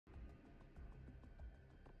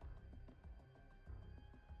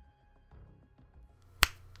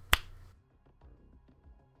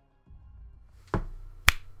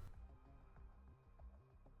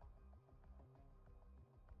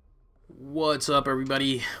What's up,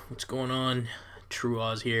 everybody? What's going on? True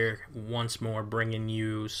Oz here, once more bringing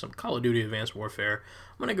you some Call of Duty Advanced Warfare.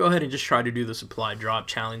 I'm going to go ahead and just try to do the supply drop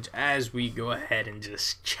challenge as we go ahead and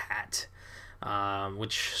just chat.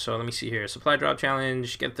 So let me see here. Supply drop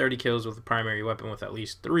challenge, get 30 kills with a primary weapon with at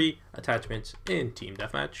least 3 attachments in Team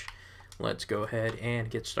Deathmatch. Let's go ahead and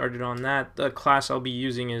get started on that. The class I'll be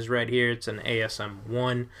using is right here. It's an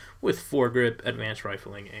ASM-1 with foregrip, advanced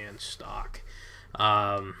rifling, and stock.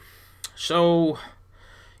 So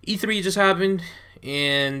E3 just happened,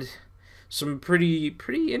 and some pretty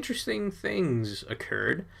interesting things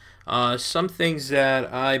occurred. Some things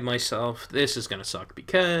that I myself, this is gonna suck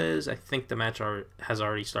because I think the match has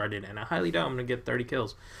already started, and I highly doubt I'm gonna get 30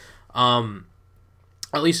 kills, at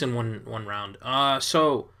least in one round.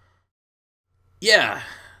 So yeah,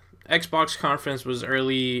 Xbox conference was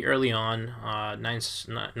early on,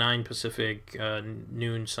 9 Pacific,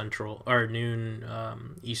 noon Central, or noon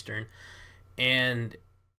Eastern, and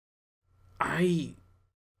I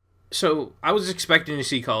was expecting to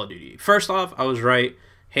see Call of Duty. First off, I was right.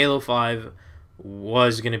 Halo 5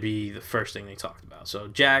 was going to be the first thing they talked about. So,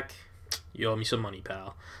 Jack, you owe me some money,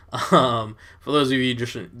 pal. For those of you who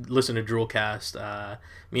just listen to Droolcast,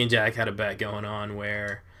 me and Jack had a bet going on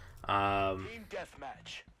where... Team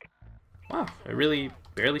deathmatch. Wow, it really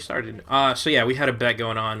barely started. So yeah, we had a bet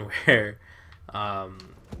going on where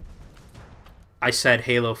I said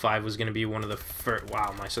Halo 5 was going to be one of the first...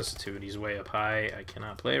 Wow, my sensitivity is way up high. I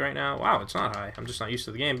cannot play right now. Wow, it's not high. I'm just not used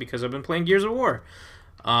to the game because I've been playing Gears of War.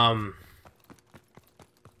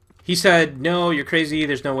 He said, no, you're crazy.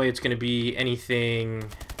 There's no way it's going to be anything...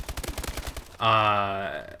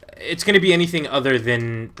 it's going to be anything other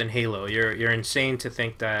than Halo. You're insane to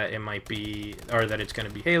think that it might be... Or that it's going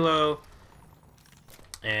to be Halo.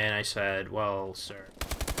 And I said, well, sir,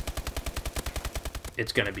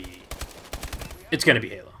 it's gonna be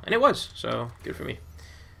Halo, and it was. So good for me.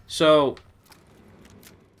 So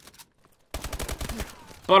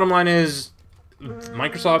bottom line is,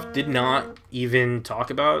 Microsoft did not even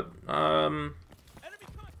talk about Call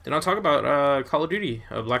of Duty,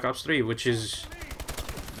 Black Ops 3, which is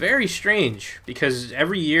very strange because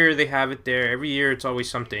every year they have it there. Every year it's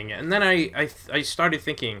always something. And then I started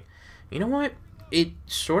thinking, you know what? It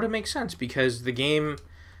sort of makes sense because the game,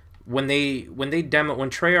 when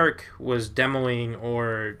Treyarch was demoing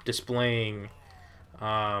or displaying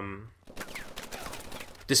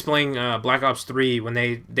Black Ops 3, when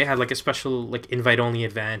they had like a special like invite only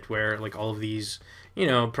event where like all of these, you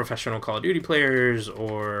know, professional Call of Duty players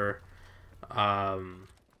or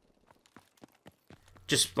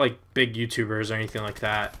just like big YouTubers or anything like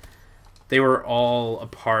that, they were all a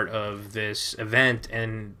part of this event,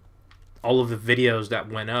 and all of the videos that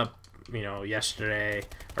went up, you know, yesterday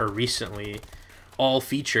or recently, all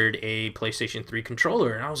featured a PlayStation 3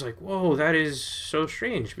 controller, and I was like, whoa, that is so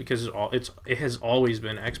strange because it has always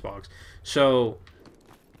been Xbox. So,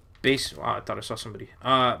 wow, I thought I saw somebody.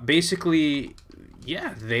 Basically,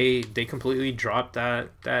 yeah, they completely dropped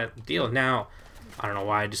that deal. Now, I don't know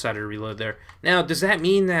why I decided to reload there. Now, does that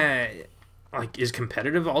mean that like is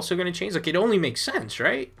competitive also going to change? Like, it only makes sense,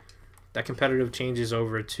 right? That competitive changes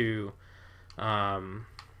over to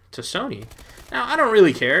Sony. Now, I don't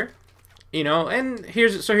really care, you know, and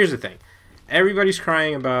here's the thing. Everybody's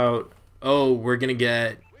crying about, oh, we're gonna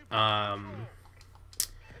get they're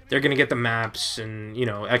gonna get the maps, and you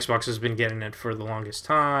know, Xbox has been getting it for the longest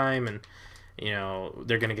time, and you know,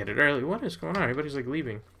 they're gonna get it early. What is going on? Everybody's like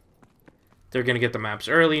leaving. They're gonna get the maps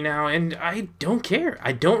early now, and I don't care.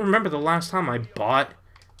 I don't remember the last time I bought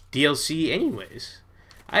DLC anyways.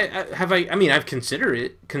 I mean, I've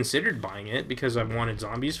considered buying it because I've wanted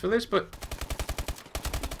zombies for this, but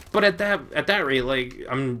at that rate, like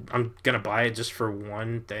I'm gonna buy it just for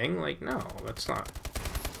one thing. Like, no, that's not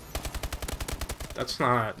at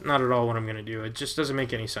all what I'm gonna do. It just doesn't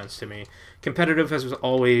make any sense to me. Competitive has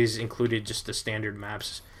always included just the standard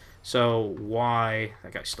maps, so why...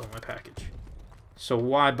 That guy stole my package. So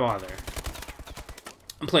why bother?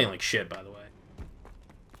 I'm playing like shit, by the way.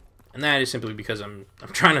 And that is simply because I'm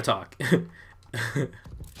trying to talk.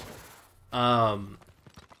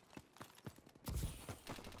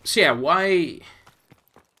 So yeah, why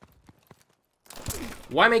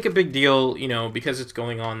make a big deal, you know, because it's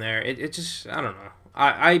going on there? It just, I don't know.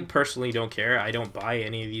 I personally don't care. I don't buy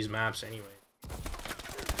any of these maps anyway.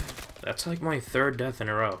 That's like my 3rd death in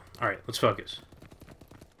a row. Alright, let's focus.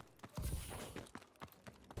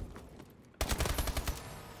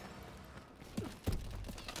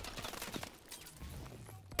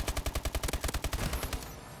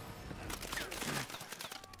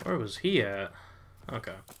 Where was he at?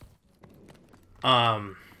 Okay.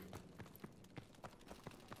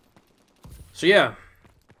 So yeah,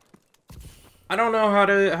 I don't know how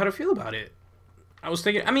to feel about it. I was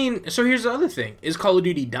thinking, I mean, so here's the other thing. Is Call of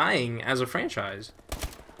Duty dying as a franchise?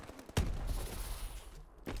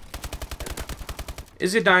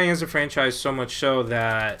 Is it dying as a franchise so much so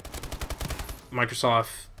that Microsoft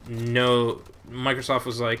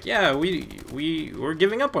was like, yeah, we're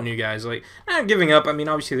giving up on you guys. Like, not giving up. I mean,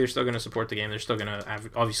 obviously they're still going to support the game. They're still going to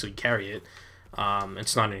obviously carry it.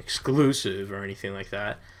 It's not an exclusive or anything like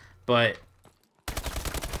that. But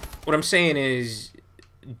what I'm saying is,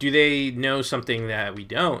 do they know something that we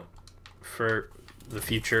don't for the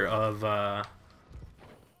future of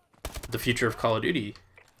Call of Duty?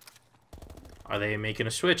 Are they making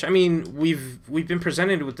a switch? I mean, we've been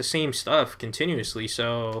presented with the same stuff continuously,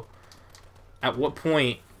 so at what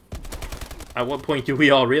point do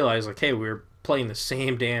we all realize, like, hey, we're playing the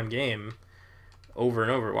same damn game over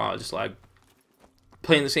and over? Wow, just like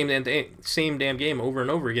playing the same damn game over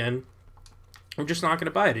and over again. We're just not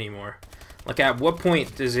gonna buy it anymore. Like, at what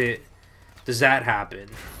point does that happen?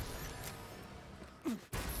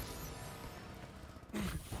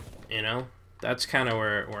 You know, that's kind of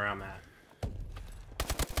where I'm at.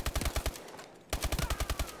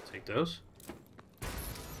 Take those.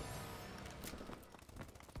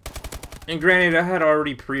 And granted, I had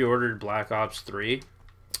already pre-ordered Black Ops 3,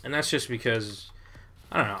 and that's just because,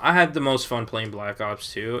 I don't know, I had the most fun playing Black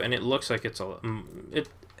Ops 2, and it looks like it's a,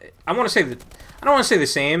 I want to say that, I don't want to say the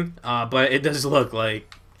same, but it does look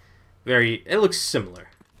like it looks similar.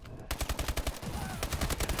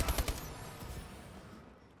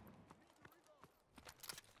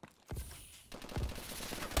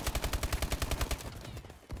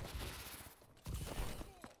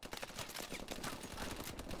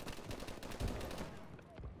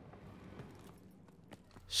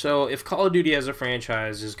 So if Call of Duty as a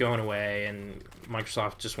franchise is going away and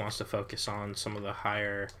Microsoft just wants to focus on some of the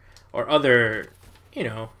higher or other, you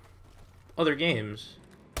know, other games.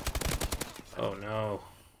 Oh no.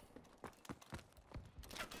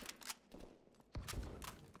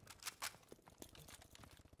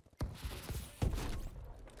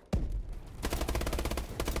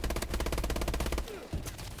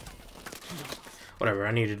 Whatever,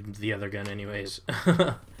 I needed the other gun anyways.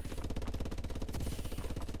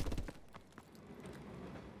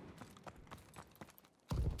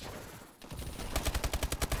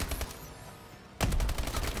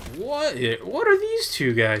 What are these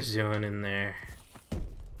two guys doing in there?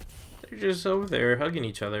 They're just over there hugging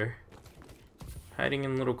each other. Hiding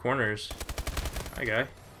in little corners. Hi, guy.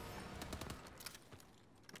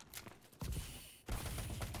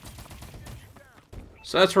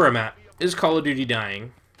 So that's where I'm at. Is Call of Duty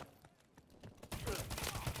dying?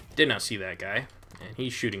 Did not see that guy. And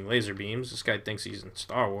he's shooting laser beams. This guy thinks he's in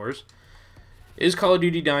Star Wars. Is Call of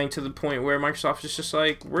Duty dying to the point where Microsoft is just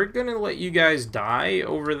like, we're gonna let you guys die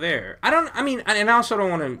over there? I mean, and I also don't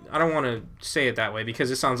want to say it that way because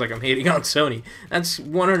it sounds like I'm hating on Sony. That's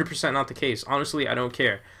 100% not the case. Honestly, I don't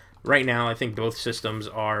care. Right now, I think both systems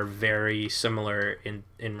are very similar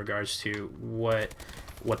in regards to what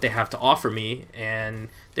they have to offer me, and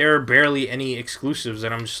there are barely any exclusives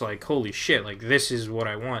that I'm just like, holy shit, like, this is what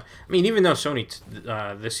I want. I mean, even though Sony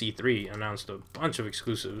this E3 announced a bunch of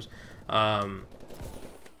exclusives, let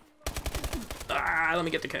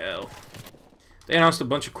me get the kill. They announced a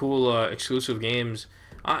bunch of cool exclusive games,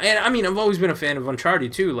 and I mean, I've always been a fan of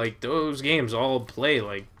Uncharted too. Like, those games all play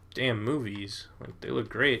like damn movies. Like, they look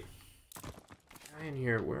great. Guy in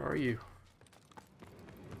here, where are you?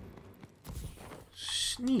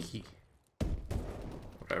 Sneaky.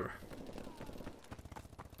 Whatever.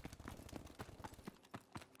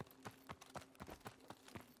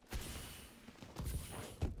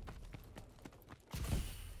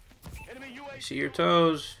 I see your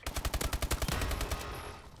toes.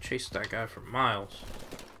 Chase that guy for miles.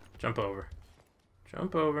 Jump over.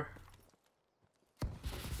 Jump over.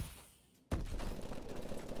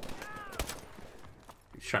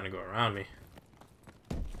 He's trying to go around me.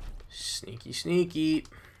 Sneaky, sneaky.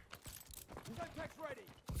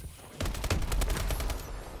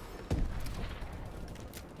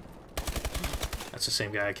 That's the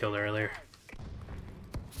same guy I killed earlier.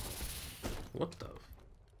 What the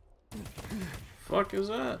fuck is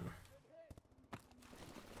that?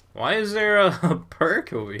 Why is there a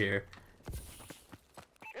perk over here?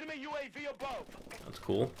 Enemy UAV above. That's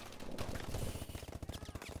cool.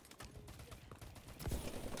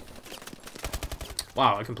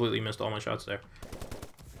 Wow, I completely missed all my shots there.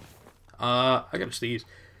 I gotta sneeze.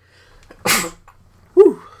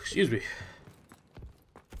 Whew, excuse me.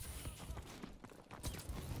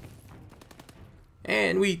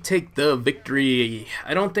 And we take the victory.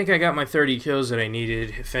 I don't think I got my 30 kills that I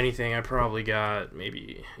needed. If anything, I probably got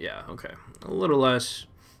maybe, yeah, okay, a little less.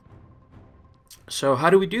 So how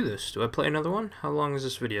do we do this? Do I play another one? How long is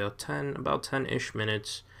this video? About 10-ish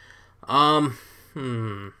minutes. I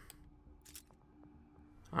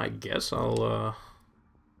guess I'll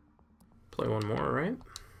play one more, right?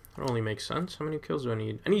 That only makes sense. How many kills do I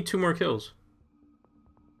need? I need 2 more kills.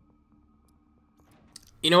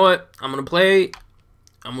 You know what? I'm gonna play.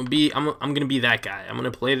 I'm gonna be that guy. I'm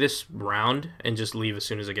gonna play this round and just leave as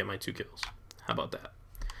soon as I get my 2 kills. How about that?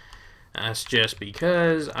 That's just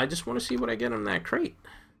because I just want to see what I get on that crate.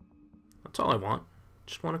 That's all I want.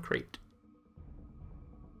 Just want a crate.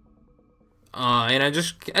 And I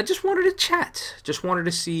just wanted to chat. Just wanted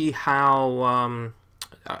to see how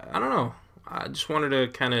I don't know. I just wanted to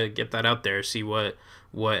kind of get that out there, see what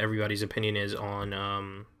everybody's opinion is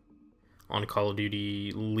on Call of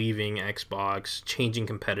Duty leaving Xbox, changing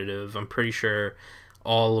competitive. I'm pretty sure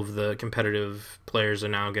all of the competitive players are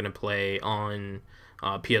now going to play on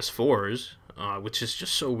PS4s, which is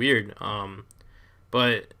just so weird.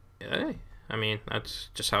 But hey, I mean, that's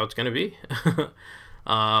just how it's going to be.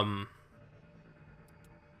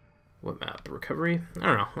 What map? Recovery? I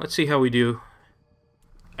don't know. Let's see how we do.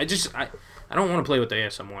 I don't want to play with the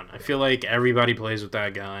ASM1. I feel like everybody plays with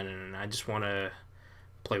that gun, and I just want to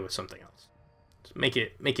play with something else. Just make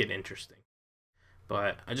it interesting.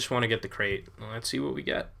 But I just want to get the crate. Let's see what we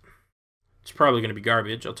get. It's probably going to be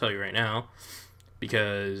garbage, I'll tell you right now,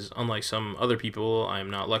 because unlike some other people, I am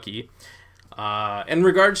not lucky. In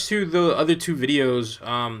regards to the other 2 videos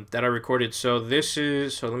that I recorded, so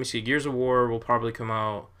let me see, Gears of War will probably come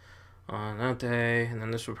out on that day, and then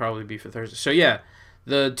this will probably be for Thursday. So yeah,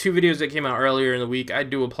 the 2 videos that came out earlier in the week, I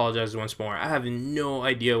do apologize once more. I have no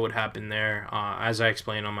idea what happened there. As I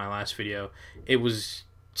explained on my last video, it was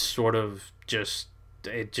sort of just,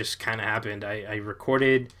 it just kind of happened. I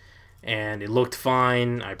recorded, and it looked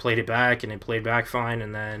fine. I played it back, and it played back fine,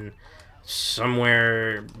 and then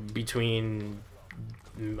somewhere between,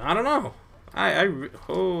 I don't know.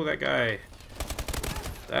 Oh, that guy.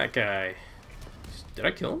 Did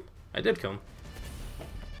I kill him? I did kill him.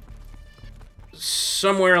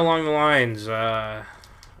 Somewhere along the lines,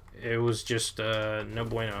 it was just no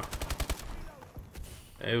bueno.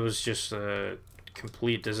 It was just a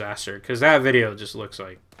complete disaster, because that video just looks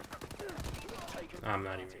like, I'm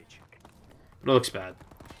not even, it looks bad.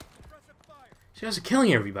 You guys are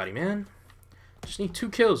killing everybody, man. Just need 2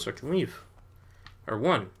 kills so I can leave. Or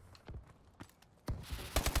 1.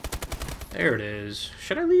 There it is.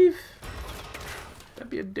 Should I leave? That'd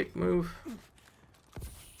be a dick move.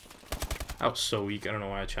 That was so weak. I don't know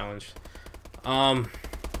why I challenged. Let's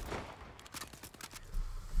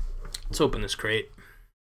open this crate.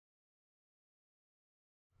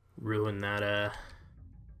 Ruin that,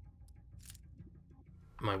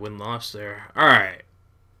 my win-loss there. Alright.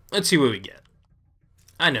 Let's see what we get.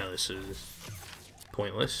 I know this is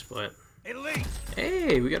pointless, but...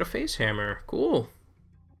 Hey, we got a face hammer. Cool.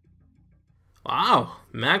 Wow.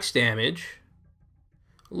 Max damage.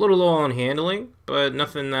 A little low on handling, but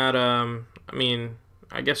nothing that, I mean,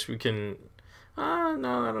 I guess we can...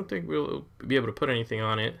 no, I don't think we'll be able to put anything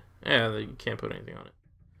on it. Yeah, you can't put anything on it.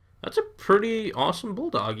 That's a pretty awesome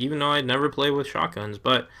bulldog, even though I'd never play with shotguns.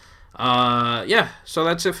 But, yeah, so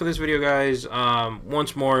that's it for this video, guys.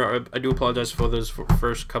 Once more, I do apologize for those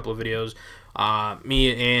first couple of videos.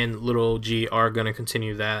 Me and Little G are gonna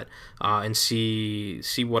continue that and see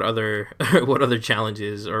what other what other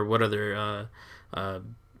challenges or what other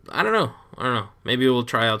I don't know. Maybe we'll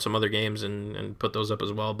try out some other games and put those up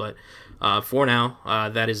as well. But for now,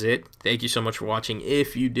 that is it. Thank you so much for watching.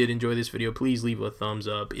 If you did enjoy this video, please leave a thumbs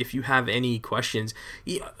up. If you have any questions,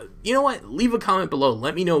 you know what? Leave a comment below.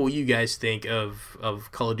 Let me know what you guys think of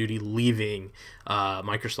Call of Duty leaving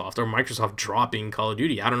Microsoft, or Microsoft dropping Call of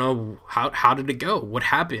Duty. I don't know. How did it go? What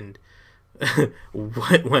happened?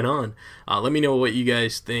 What went on? Let me know what you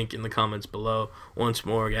guys think in the comments below. Once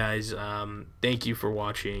more, guys, thank you for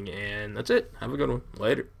watching, and that's it. Have a good one.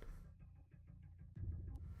 Later.